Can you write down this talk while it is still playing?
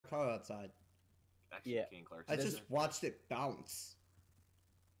car outside. Actually, Yeah. King Clark. I just watched it bounce.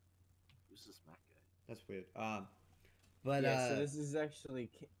 Who's this Mac guy? That's weird. But yeah. So this is actually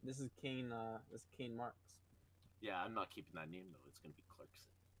Kane. This is Kane Marks. Yeah, I'm not keeping that name though. It's gonna be Clarkson.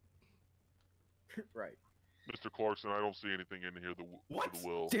 Right. Mr. Clarkson, I don't see anything in here for the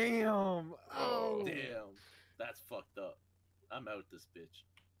will. Damn. Oh. Damn. That's fucked up. I'm out this bitch.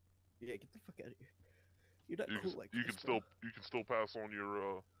 Yeah. Get the fuck out of here. You're not You cool can, like you this, can bro. still pass on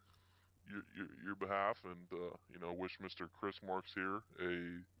your behalf and wish Mr. Chris Marks here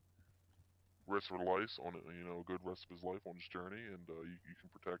a rest of life on it, a good rest of his life on his journey, and you can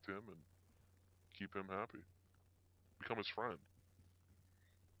protect him and keep him happy. Become his friend.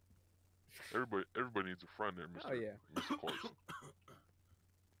 Everybody needs a friend there, Mr. Oh yeah. Mr. Clarkson.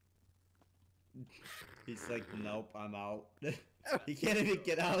 he's like, nope, I'm out. He can't even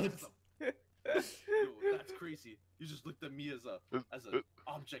get out. Yo, that's crazy. You just looked at me as a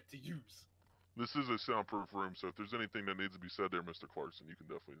object to use. This is a soundproof room, so if there's anything that needs to be said there, Mr. Clarkson, you can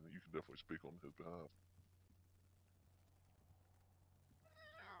definitely speak on his behalf.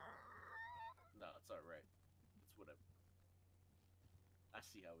 No, it's all right. It's whatever. I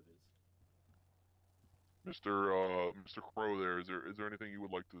see how it is. Mr. Crow, there is there anything you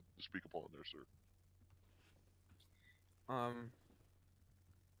would like to speak upon there, sir?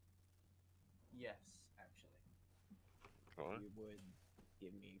 Yes, actually. Okay. You would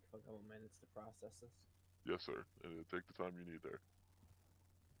give me a couple minutes to process this. Yes, sir. Take the time you need there.